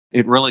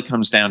it really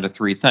comes down to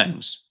three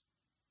things.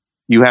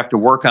 You have to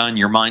work on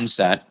your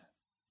mindset.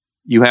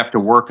 You have to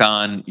work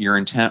on your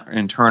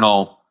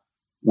internal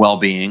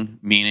well-being,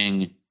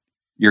 meaning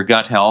your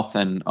gut health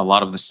and a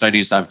lot of the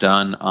studies I've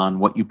done on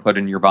what you put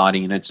in your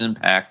body and its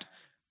impact.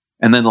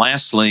 And then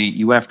lastly,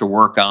 you have to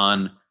work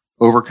on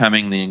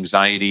overcoming the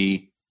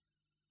anxiety,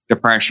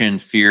 depression,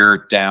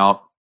 fear,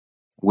 doubt,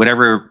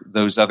 whatever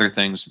those other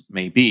things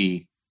may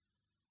be.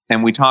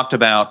 And we talked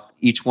about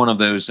each one of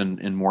those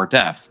in more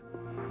depth.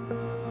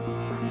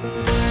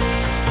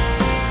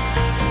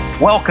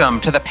 Welcome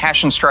to the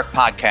Passion Struck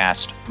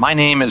podcast. My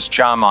name is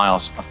John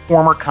Miles, a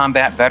former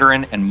combat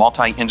veteran and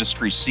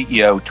multi-industry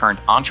CEO turned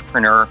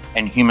entrepreneur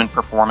and human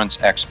performance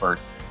expert.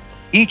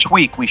 Each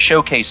week, we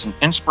showcase an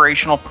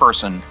inspirational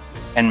person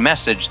and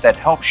message that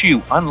helps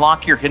you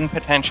unlock your hidden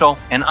potential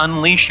and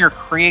unleash your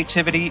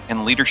creativity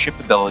and leadership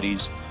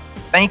abilities.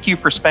 Thank you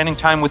for spending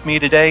time with me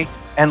today,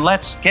 and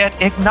let's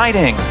get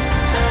igniting.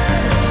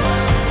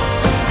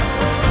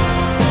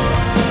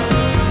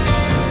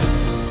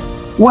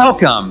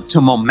 Welcome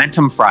to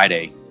Momentum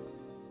Friday.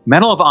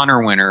 Medal of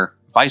Honor winner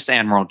Vice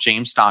Admiral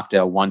James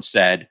Stockdale once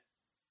said,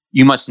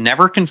 "You must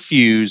never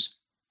confuse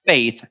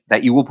faith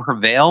that you will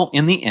prevail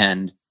in the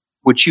end,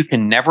 which you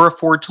can never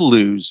afford to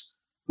lose,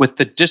 with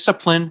the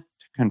discipline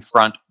to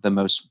confront the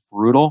most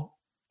brutal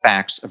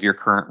facts of your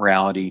current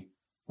reality,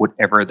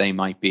 whatever they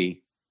might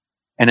be."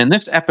 And in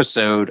this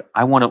episode,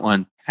 I want to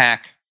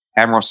unpack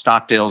Admiral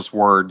Stockdale's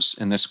words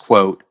in this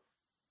quote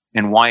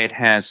and why it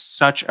has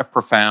such a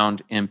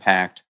profound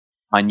impact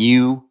on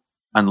you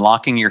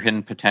unlocking your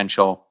hidden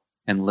potential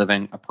and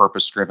living a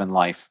purpose-driven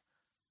life.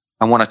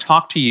 I want to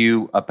talk to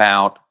you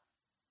about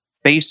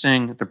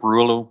facing the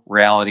brutal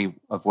reality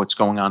of what's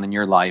going on in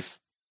your life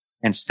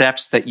and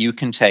steps that you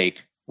can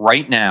take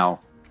right now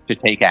to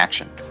take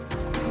action.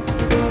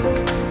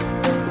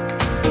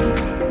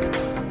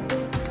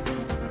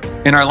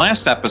 In our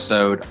last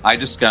episode, I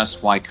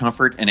discussed why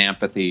comfort and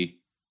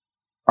empathy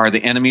are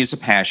the enemies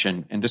of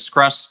passion and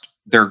discussed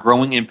their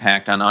growing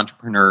impact on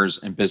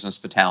entrepreneurs and business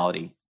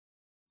vitality.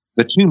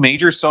 The two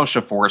major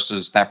social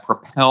forces that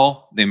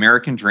propel the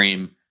American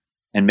dream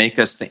and make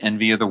us the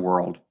envy of the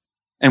world.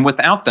 And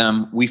without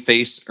them, we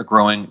face a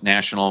growing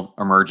national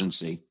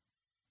emergency.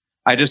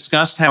 I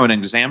discussed how an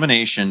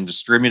examination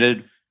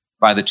distributed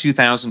by the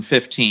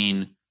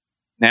 2015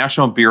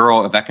 National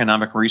Bureau of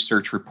Economic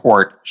Research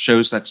report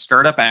shows that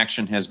startup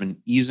action has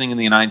been easing in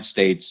the United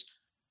States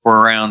for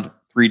around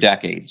 3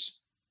 decades,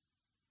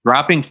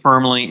 dropping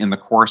firmly in the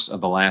course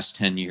of the last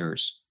 10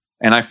 years.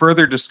 And I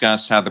further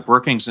discussed how the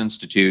Brookings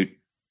Institute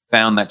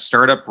found that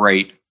startup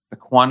rate, the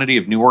quantity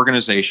of new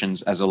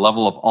organizations as a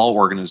level of all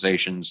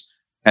organizations,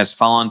 has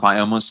fallen by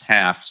almost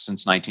half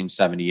since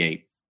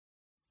 1978.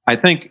 I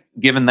think,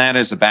 given that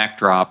as a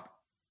backdrop,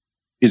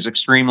 is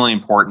extremely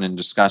important in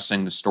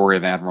discussing the story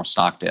of Admiral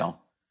Stockdale.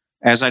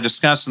 As I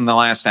discussed in the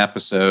last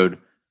episode,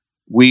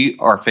 we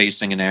are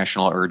facing a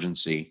national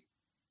urgency.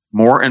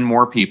 More and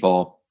more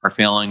people are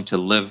failing to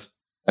live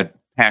a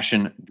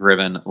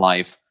passion-driven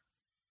life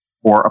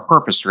or a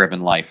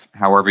purpose-driven life,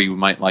 however you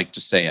might like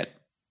to say it.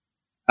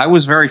 I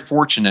was very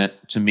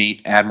fortunate to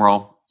meet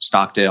Admiral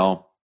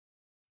Stockdale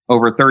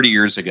over 30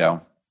 years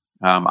ago.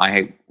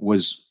 I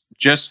was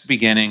just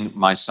beginning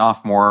my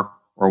sophomore,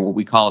 or what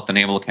we call at the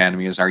Naval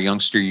Academy as our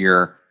youngster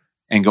year,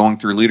 and going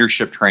through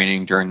leadership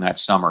training during that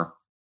summer.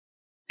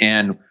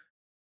 And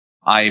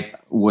I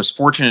was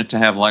fortunate to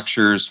have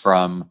lectures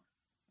from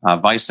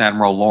Vice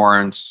Admiral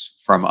Lawrence,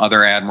 from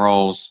other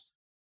admirals,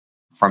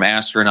 from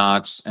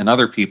astronauts and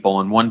other people.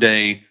 And one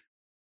day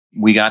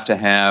we got to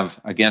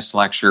have a guest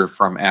lecture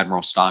from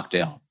Admiral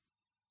Stockdale.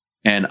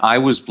 And I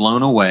was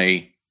blown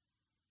away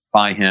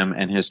by him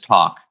and his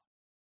talk.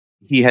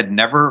 He had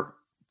never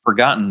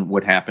forgotten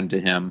what happened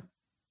to him,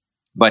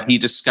 but he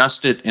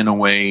discussed it in a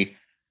way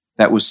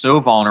that was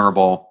so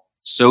vulnerable,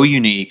 so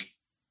unique,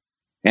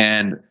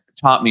 and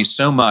taught me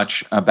so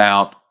much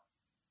about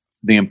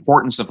the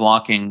importance of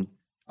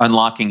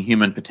unlocking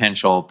human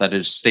potential that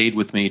has stayed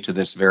with me to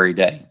this very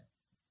day.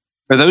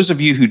 For those of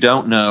you who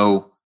don't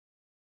know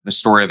the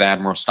story of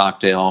Admiral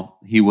Stockdale,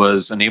 he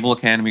was a Naval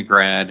Academy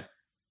grad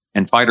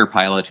and fighter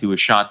pilot who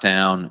was shot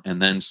down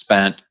and then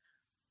spent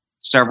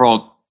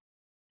several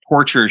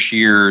torturous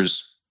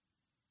years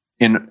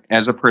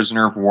as a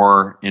prisoner of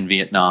war in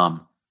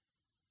Vietnam.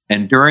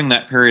 And during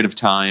that period of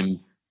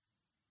time,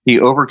 he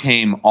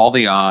overcame all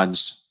the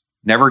odds,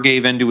 never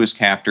gave in to his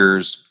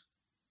captors,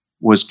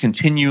 was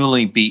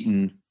continually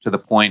beaten to the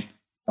point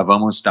of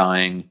almost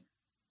dying,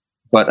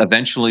 but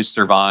eventually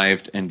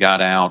survived and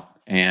got out.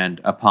 And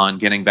upon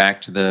getting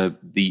back to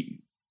the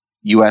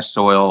U.S.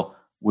 soil,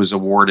 was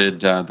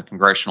awarded the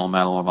Congressional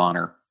Medal of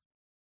Honor.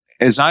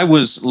 As I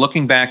was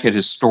looking back at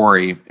his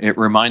story, it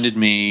reminded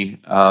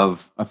me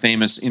of a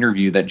famous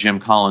interview that Jim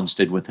Collins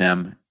did with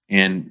him.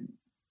 And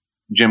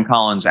Jim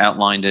Collins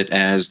outlined it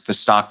as the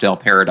Stockdale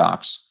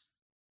paradox.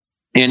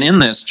 And in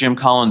this, Jim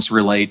Collins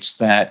relates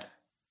that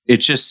it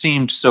just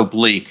seemed so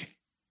bleak,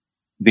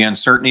 the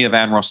uncertainty of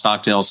Admiral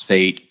Stockdale's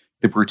fate,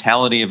 the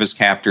brutality of his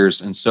captors,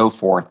 and so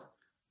forth.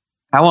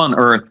 How on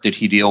earth did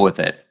he deal with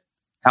it?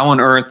 How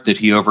on earth did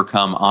he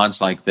overcome odds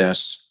like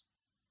this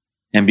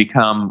and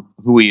become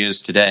who he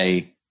is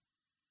today,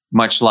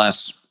 much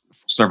less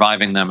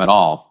surviving them at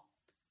all?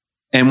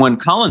 And when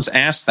Collins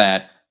asked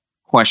that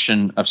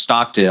question of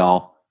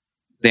Stockdale,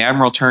 the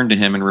admiral turned to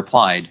him and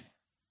replied,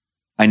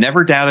 "I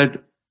never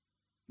doubted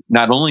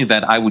not only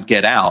that I would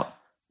get out,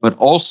 but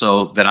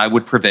also that I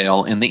would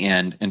prevail in the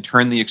end and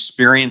turn the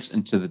experience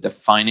into the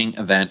defining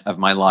event of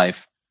my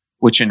life,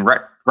 which in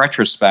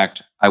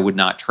retrospect, I would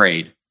not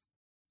trade."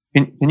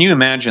 Can you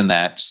imagine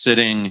that,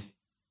 sitting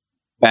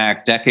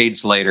back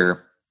decades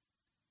later,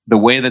 the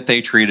way that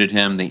they treated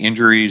him, the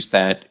injuries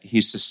that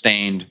he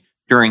sustained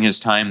during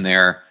his time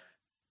there,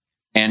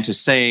 and to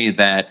say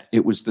that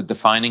it was the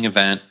defining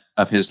event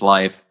of his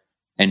life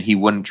and he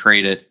wouldn't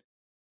trade it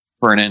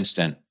for an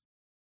instant?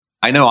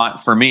 I know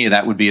for me,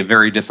 that would be a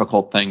very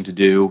difficult thing to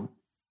do.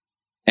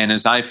 And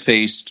as I've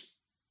faced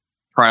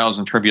trials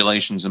and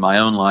tribulations in my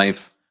own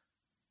life,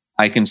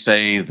 I can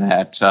say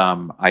that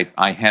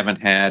I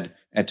haven't had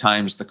at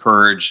times the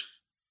courage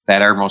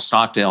that Admiral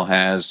Stockdale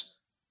has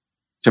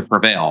to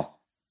prevail.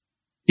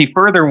 He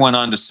further went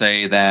on to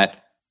say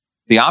that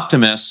the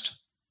optimist,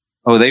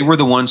 they were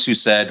the ones who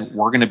said,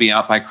 we're going to be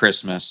out by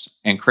Christmas,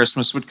 and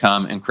Christmas would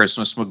come and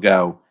Christmas would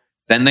go.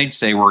 Then they'd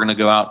say, we're going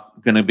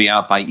to be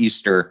out by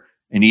Easter,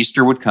 and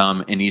Easter would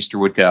come and Easter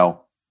would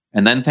go.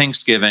 And then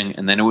Thanksgiving,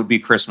 and then it would be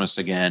Christmas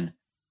again.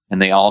 And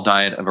they all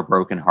died of a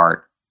broken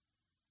heart.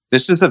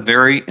 This is a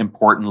very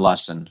important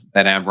lesson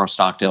that Admiral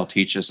Stockdale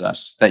teaches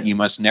us, that you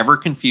must never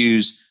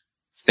confuse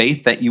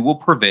faith that you will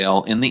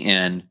prevail in the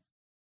end,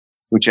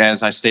 which,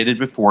 as I stated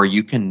before,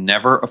 you can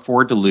never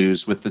afford to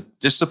lose, with the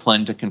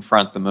discipline to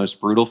confront the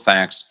most brutal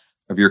facts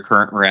of your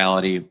current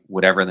reality,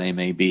 whatever they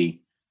may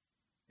be.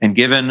 And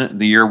given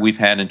the year we've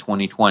had in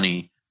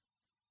 2020,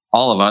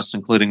 all of us,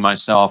 including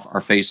myself,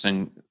 are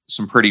facing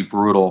some pretty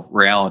brutal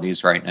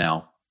realities right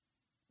now.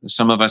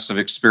 Some of us have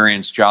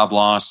experienced job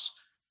loss.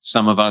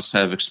 Some of us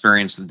have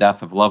experienced the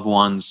death of loved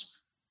ones.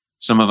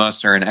 Some of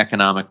us are in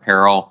economic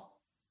peril,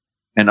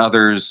 and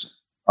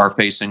others are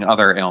facing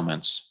other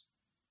ailments.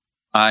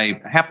 I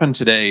happened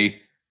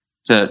today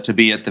to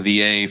be at the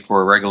VA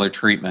for a regular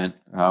treatment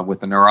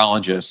with a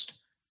neurologist,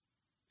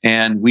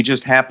 and we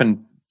just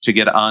happened to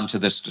get onto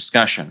this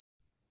discussion.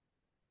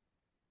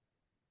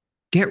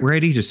 Get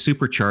ready to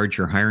supercharge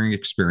your hiring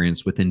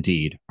experience with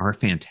Indeed, our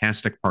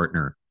fantastic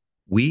partner.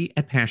 We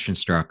at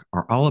PassionStruck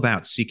are all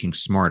about seeking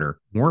smarter,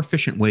 more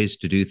efficient ways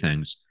to do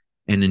things,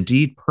 and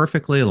Indeed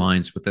perfectly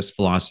aligns with this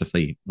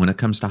philosophy when it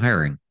comes to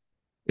hiring.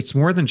 It's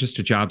more than just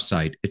a job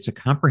site, it's a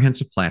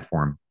comprehensive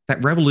platform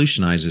that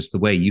revolutionizes the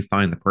way you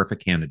find the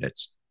perfect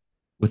candidates.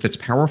 With its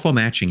powerful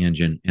matching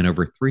engine and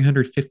over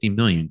 350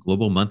 million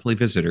global monthly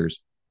visitors,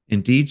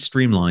 Indeed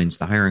streamlines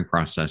the hiring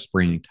process,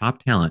 bringing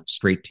top talent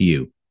straight to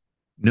you.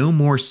 No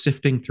more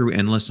sifting through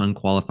endless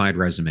unqualified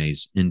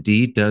resumes.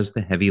 Indeed does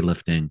the heavy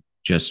lifting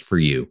just for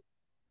you.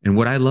 And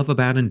what I love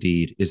about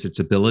Indeed is its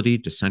ability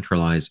to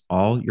centralize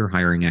all your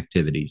hiring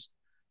activities,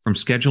 from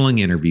scheduling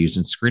interviews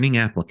and screening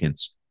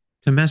applicants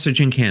to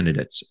messaging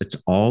candidates.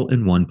 It's all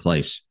in one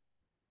place.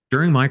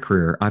 During my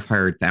career, I've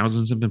hired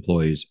thousands of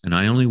employees, and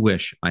I only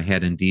wish I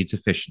had Indeed's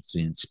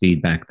efficiency and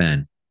speed back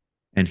then.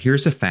 And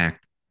here's a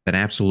fact that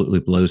absolutely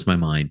blows my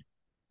mind.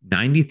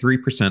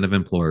 93% of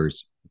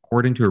employers,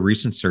 according to a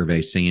recent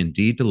survey, say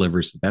Indeed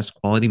delivers the best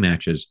quality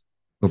matches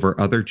over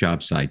other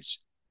job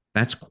sites.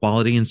 That's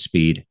quality and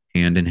speed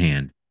hand in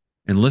hand.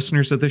 And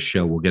listeners of this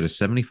show will get a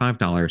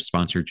 $75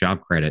 sponsored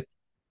job credit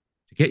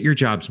to get your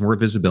jobs more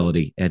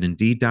visibility at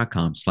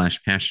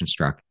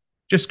Indeed.com/PassionStruck.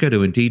 Just go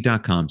to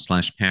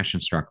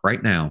Indeed.com/PassionStruck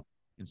right now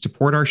and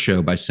support our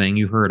show by saying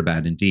you heard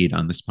about Indeed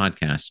on this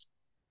podcast.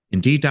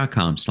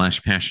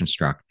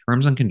 Indeed.com/PassionStruck.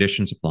 Terms and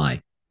conditions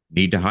apply.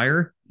 Need to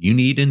hire? You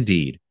need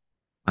Indeed.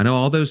 I know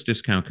all those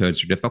discount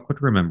codes are difficult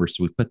to remember,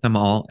 so we put them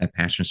all at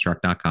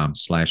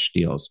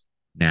PassionStruck.com/deals.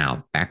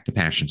 Now, back to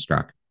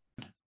PassionStruck.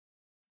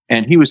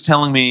 And he was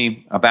telling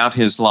me about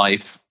his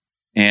life,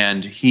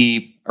 and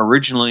he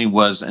originally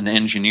was an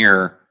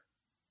engineer,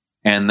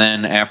 and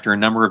then after a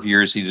number of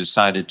years, he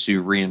decided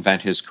to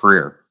reinvent his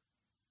career.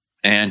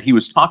 And he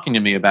was talking to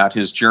me about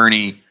his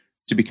journey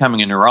to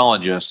becoming a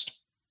neurologist,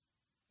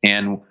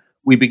 and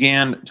we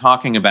began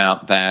talking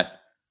about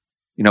that,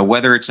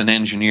 whether it's an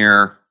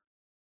engineer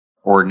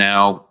or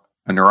now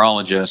a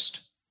neurologist,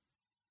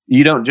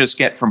 you don't just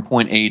get from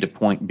point A to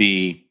point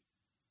B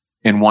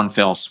in one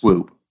fell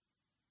swoop.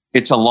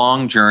 It's a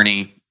long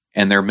journey,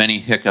 and there are many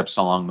hiccups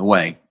along the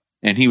way.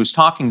 And he was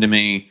talking to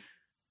me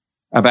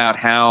about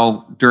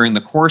how during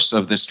the course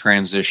of this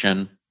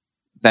transition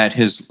that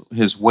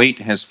his weight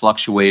has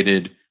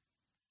fluctuated,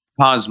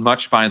 caused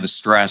much by the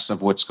stress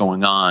of what's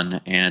going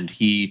on. And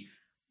he,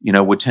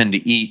 would tend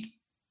to eat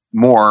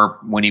more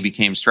when he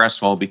became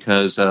stressful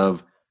because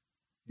of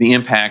the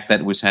impact that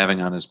it was having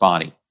on his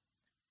body.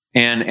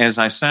 And as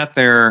I sat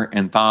there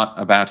and thought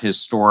about his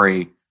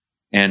story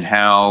and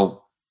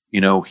how,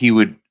 he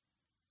would,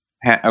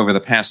 over the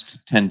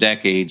past 10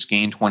 decades,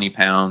 gain 20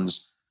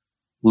 pounds,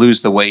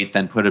 lose the weight,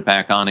 then put it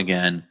back on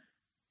again,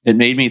 it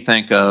made me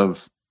think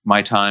of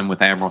my time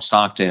with Admiral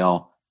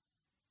Stockdale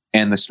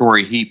and the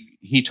story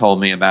he told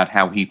me about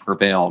how he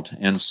prevailed.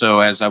 And so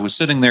as I was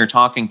sitting there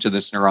talking to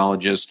this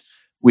neurologist,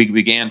 we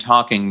began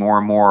talking more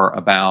and more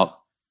about,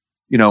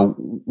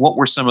 what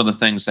were some of the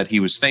things that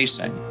he was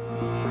facing.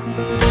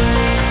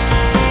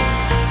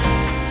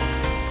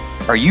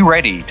 Are you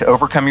ready to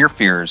overcome your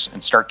fears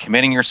and start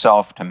committing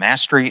yourself to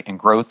mastery and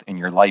growth in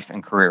your life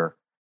and career?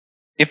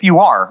 If you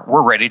are,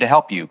 we're ready to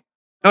help you.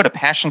 Go to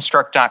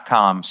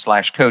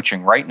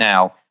passionstruck.com/coaching right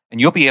now,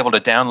 and you'll be able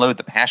to download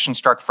the Passion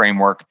Struck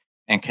framework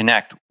and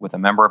connect with a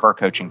member of our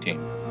coaching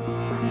team.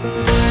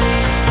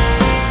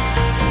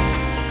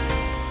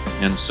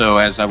 And so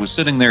as I was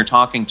sitting there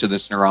talking to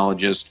this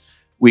neurologist,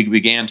 we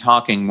began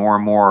talking more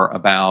and more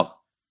about,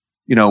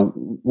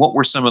 what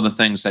were some of the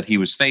things that he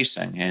was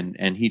facing.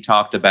 And he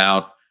talked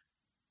about,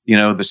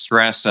 the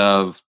stress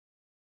of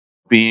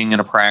being in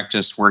a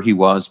practice where he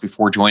was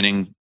before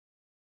joining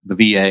the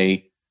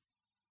VA,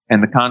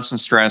 and the constant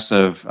stress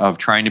of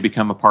trying to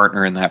become a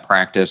partner in that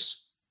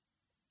practice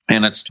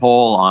and its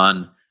toll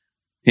on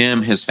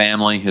him, his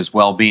family, his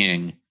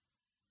well-being.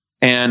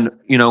 And,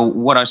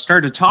 what I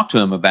started to talk to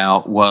him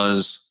about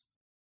was,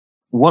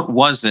 what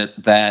was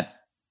it that,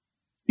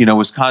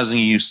 was causing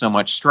you so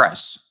much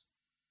stress?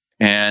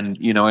 And,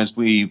 as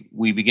we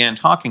began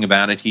talking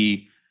about it,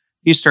 he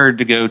started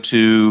to go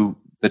to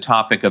the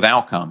topic of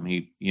outcome.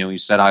 He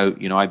said,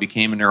 I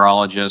became a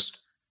neurologist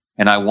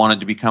and I wanted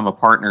to become a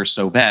partner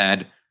so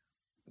bad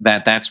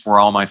that that's where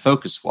all my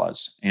focus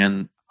was.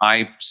 And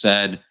I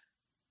said,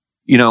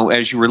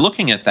 as you were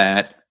looking at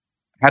that,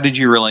 how did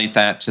you relate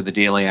that to the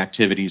daily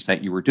activities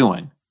that you were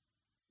doing?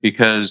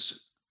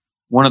 Because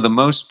one of the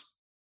most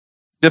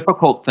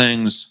difficult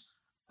things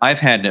I've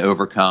had to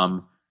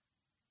overcome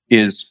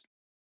is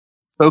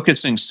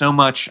focusing so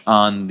much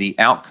on the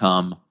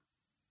outcome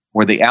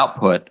or the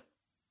output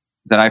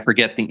that I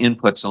forget the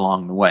inputs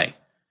along the way.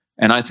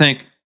 And I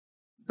think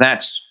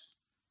that's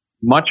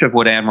much of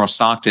what Admiral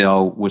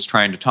Stockdale was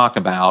trying to talk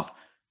about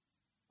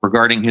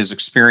regarding his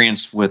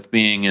experience with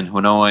being in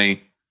Hanoi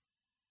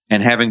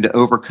and having to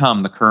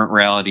overcome the current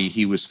reality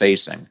he was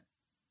facing.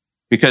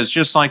 Because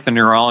just like the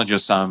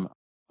neurologist I'm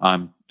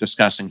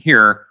discussing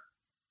here,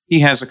 he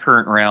has a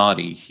current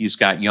reality. He's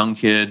got young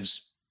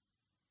kids.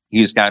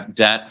 He's got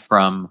debt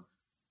from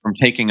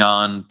taking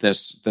on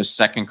this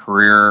second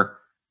career.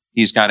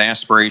 He's got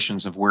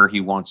aspirations of where he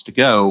wants to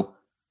go,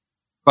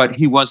 but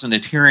he wasn't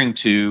adhering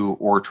to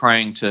or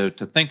trying to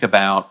think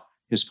about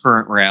his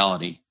current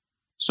reality.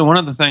 So one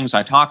of the things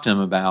I talked to him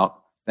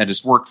about that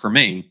has worked for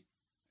me,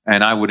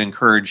 and I would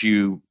encourage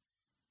you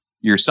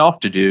yourself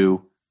to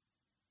do,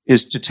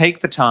 is to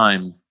take the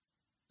time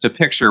to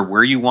picture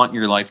where you want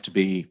your life to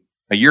be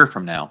a year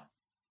from now.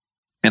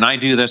 And I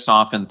do this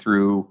often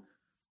through,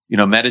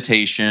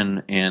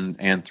 meditation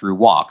and through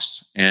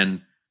walks.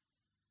 And,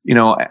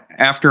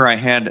 after I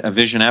had a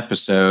vision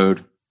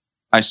episode,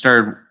 I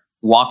started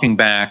walking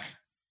back,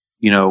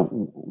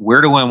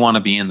 where do I want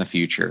to be in the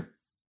future?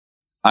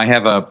 I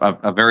have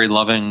a very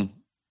loving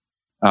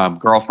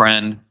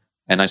girlfriend,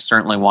 and I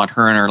certainly want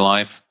her in her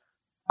life.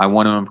 I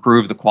want to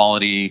improve the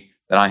quality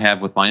that I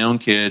have with my own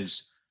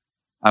kids.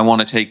 I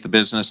want to take the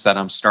business that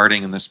I'm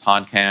starting in this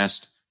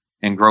podcast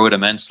and grow it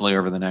immensely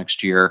over the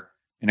next year.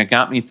 And it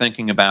got me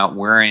thinking about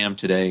where I am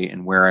today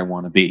and where I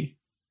want to be.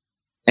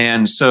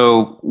 And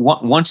so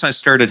once I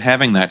started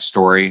having that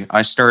story,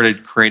 I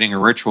started creating a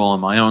ritual in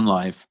my own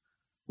life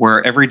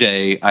where every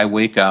day I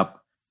wake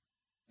up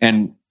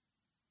and,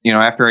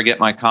 after I get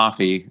my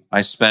coffee, I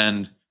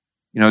spend,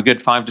 a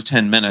good 5 to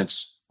 10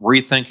 minutes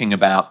rethinking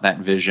about that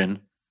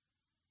vision.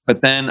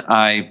 But then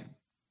I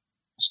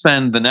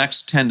spend the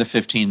next 10 to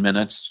 15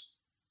 minutes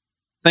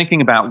thinking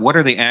about what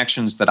are the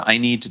actions that I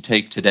need to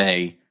take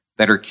today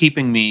that are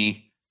keeping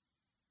me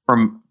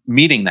from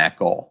meeting that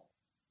goal.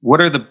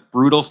 What are the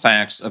brutal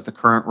facts of the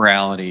current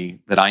reality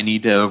that I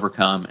need to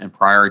overcome and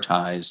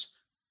prioritize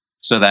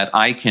so that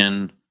I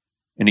can,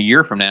 in a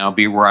year from now,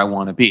 be where I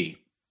want to be?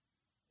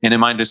 And in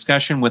my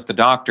discussion with the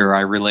doctor, I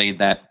relayed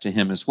that to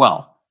him as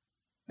well.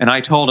 And I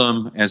told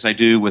him, as I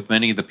do with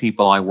many of the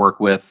people I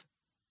work with,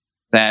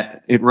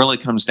 that it really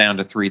comes down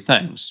to 3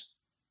 things.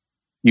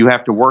 You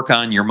have to work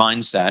on your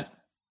mindset.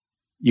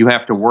 You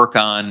have to work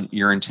on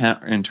your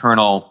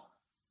internal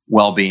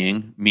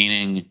well-being,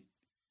 meaning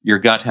your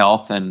gut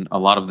health and a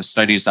lot of the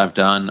studies I've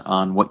done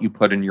on what you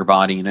put in your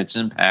body and its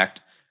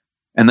impact.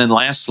 And then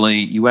lastly,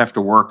 you have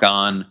to work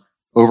on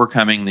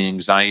overcoming the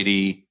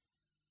anxiety,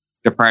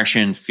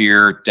 depression,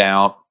 fear,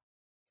 doubt,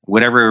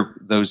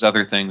 whatever those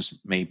other things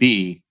may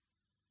be.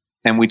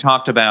 And we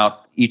talked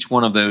about each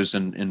one of those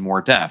in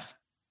more depth.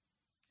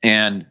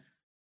 And,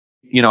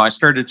 I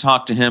started to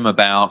talk to him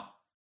about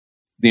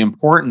the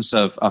importance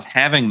of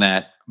having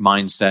that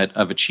mindset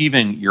of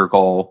achieving your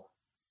goal,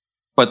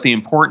 but the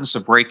importance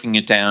of breaking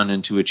it down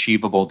into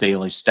achievable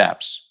daily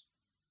steps.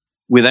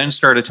 We then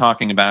started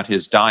talking about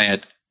his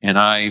diet, and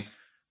I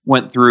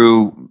went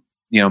through,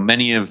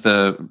 many of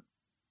the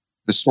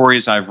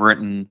stories I've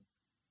written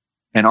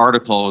and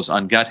articles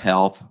on gut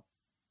health,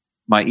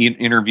 my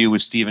interview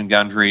with Stephen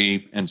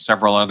Gundry and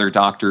several other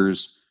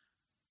doctors,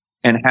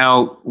 and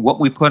how what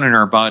we put in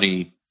our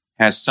body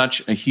has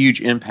such a huge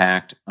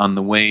impact on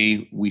the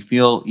way we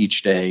feel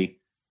each day,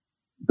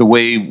 the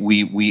way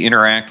we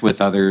interact with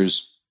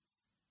others,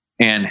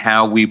 and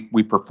how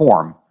we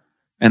perform.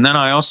 And then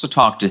I also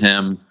talked to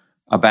him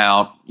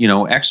about,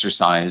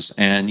 exercise.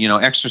 And,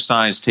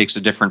 exercise takes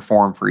a different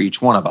form for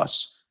each one of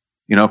us.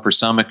 For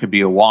some, it could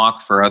be a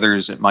walk. For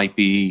others, it might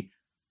be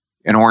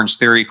an Orange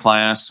Theory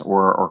class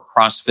or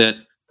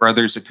CrossFit. For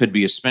others, it could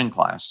be a spin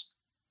class.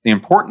 The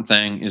important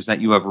thing is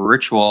that you have a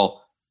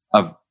ritual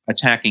of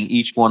attacking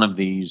each one of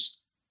these,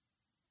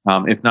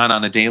 if not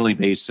on a daily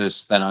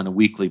basis, then on a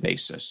weekly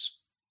basis.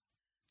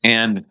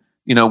 And,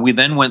 we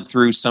then went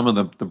through some of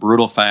the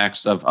brutal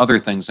facts of other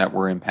things that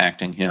were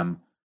impacting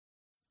him.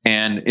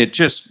 And it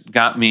just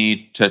got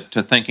me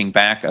to thinking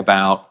back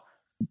about,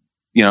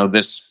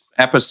 this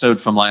episode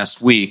from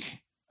last week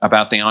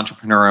about the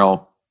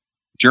entrepreneurial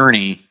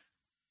journey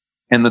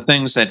and the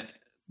things that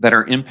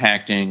are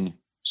impacting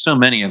so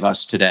many of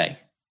us today.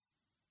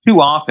 Too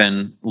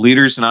often,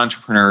 leaders and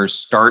entrepreneurs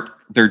start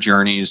their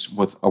journeys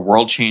with a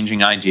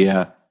world-changing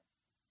idea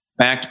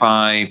backed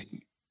by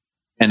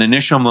an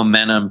initial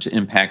momentum to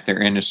impact their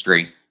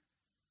industry.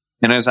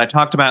 And as I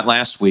talked about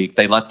last week,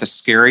 they let the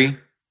scary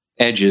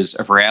edges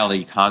of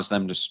reality cause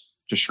them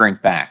to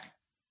shrink back.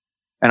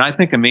 And I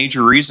think a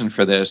major reason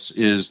for this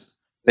is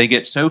they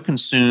get so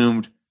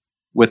consumed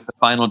with the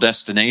final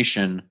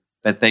destination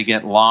that they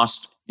get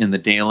lost in the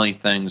daily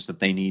things that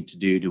they need to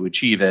do to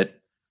achieve it,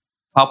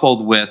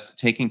 coupled with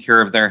taking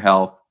care of their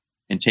health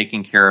and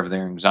taking care of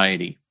their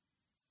anxiety.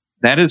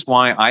 That is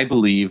why I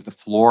believe the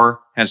floor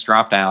has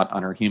dropped out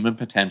on our human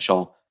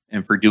potential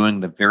and for doing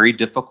the very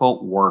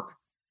difficult work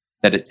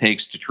that it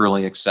takes to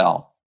truly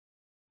excel.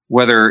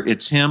 Whether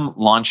it's him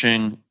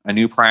launching a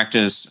new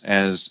practice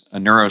as a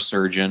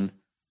neurosurgeon,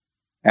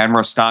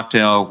 Admiral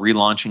Stockdale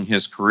relaunching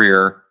his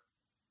career,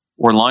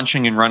 or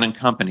launching and running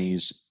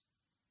companies,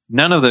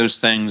 none of those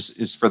things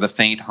is for the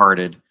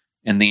faint-hearted.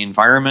 And the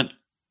environment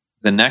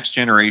the next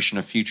generation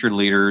of future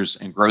leaders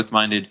and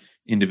growth-minded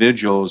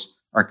individuals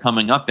are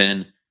coming up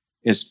in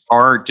is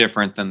far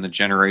different than the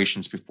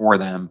generations before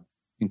them,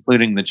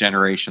 including the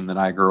generation that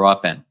I grew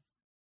up in.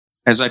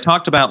 As I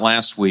talked about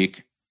last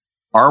week,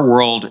 our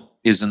world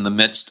is in the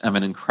midst of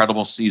an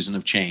incredible season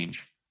of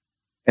change.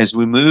 As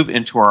we move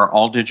into our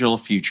all-digital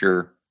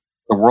future,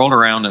 the world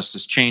around us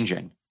is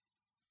changing.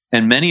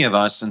 And many of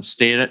us,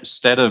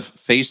 instead of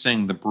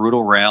facing the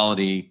brutal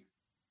reality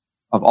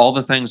of all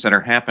the things that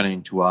are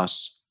happening to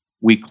us,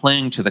 we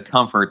cling to the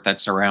comfort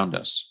that surrounds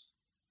us.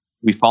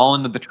 We fall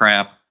into the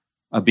trap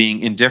of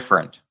being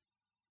indifferent.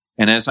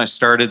 And as I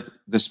started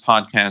this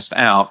podcast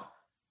out,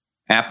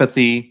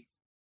 apathy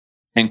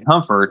and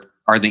comfort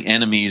are the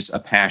enemies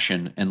of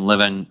passion and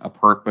living a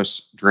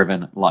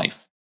purpose-driven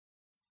life.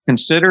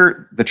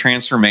 Consider the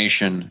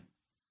transformation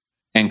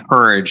and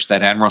courage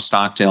that Admiral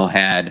Stockdale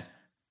had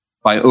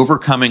by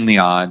overcoming the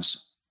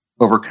odds,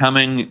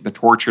 overcoming the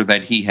torture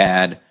that he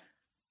had,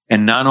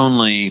 and not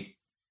only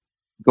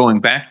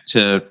going back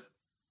to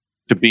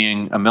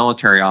being a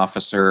military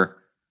officer,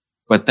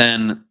 but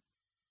then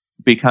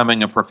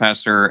becoming a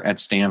professor at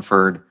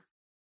Stanford,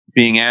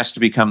 being asked to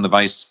become the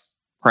vice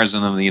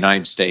president of the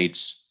United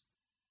States,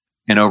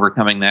 and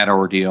overcoming that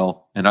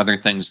ordeal and other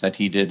things that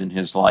he did in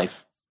his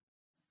life.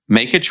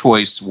 Make a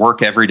choice,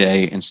 work every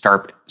day, and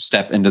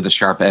step into the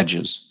sharp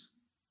edges.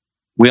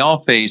 We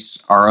all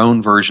face our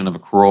own version of a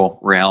cruel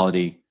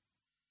reality.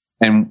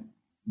 And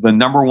the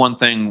number one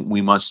thing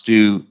we must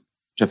do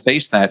to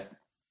face that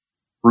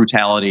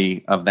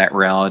brutality of that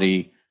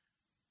reality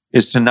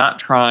is to not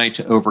try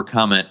to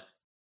overcome it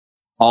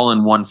all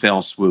in one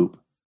fell swoop.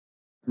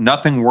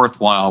 Nothing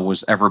worthwhile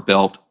was ever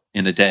built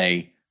in a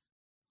day,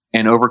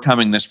 and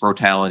overcoming this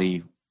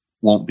brutality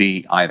won't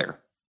be either.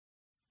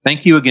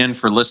 Thank you again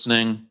for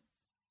listening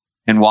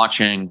and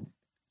watching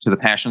to the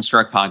Passion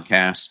Struck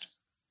podcast.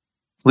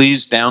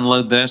 Please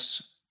download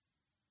this,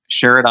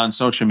 share it on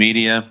social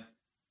media,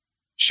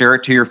 share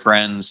it to your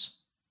friends,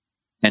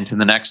 and to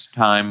the next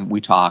time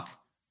we talk,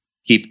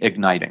 keep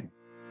igniting.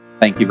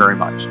 Thank you very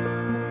much.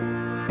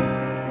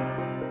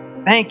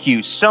 Thank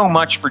you so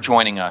much for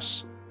joining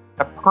us.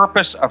 The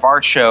purpose of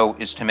our show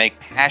is to make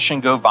passion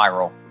go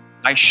viral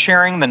by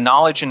sharing the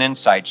knowledge and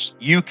insights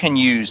you can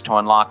use to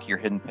unlock your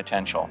hidden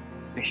potential.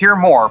 To hear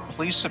more,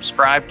 please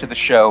subscribe to the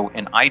show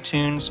in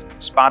iTunes,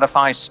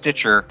 Spotify,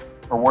 Stitcher,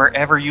 or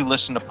wherever you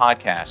listen to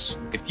podcasts.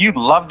 If you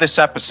love this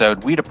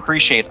episode, we'd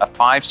appreciate a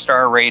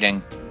 5-star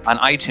rating on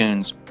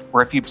iTunes,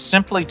 where if you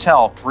simply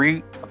tell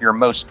 3 of your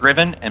most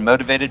driven and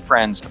motivated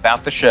friends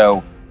about the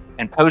show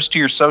and post to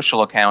your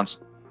social accounts,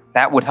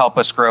 that would help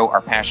us grow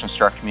our Passion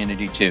Struck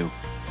community too.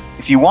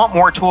 If you want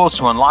more tools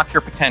to unlock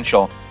your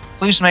potential,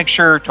 please make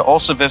sure to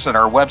also visit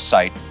our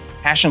website,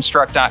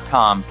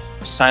 passionstruck.com,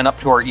 to sign up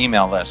to our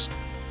email list,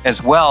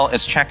 as well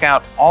as check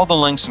out all the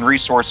links and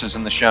resources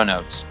in the show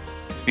notes.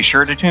 Be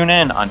sure to tune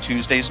in on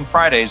Tuesdays and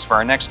Fridays for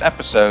our next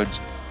episodes.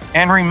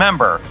 And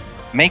remember,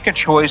 make a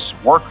choice,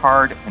 work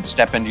hard, and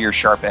step into your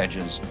sharp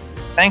edges.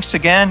 Thanks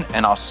again,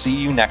 and I'll see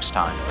you next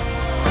time.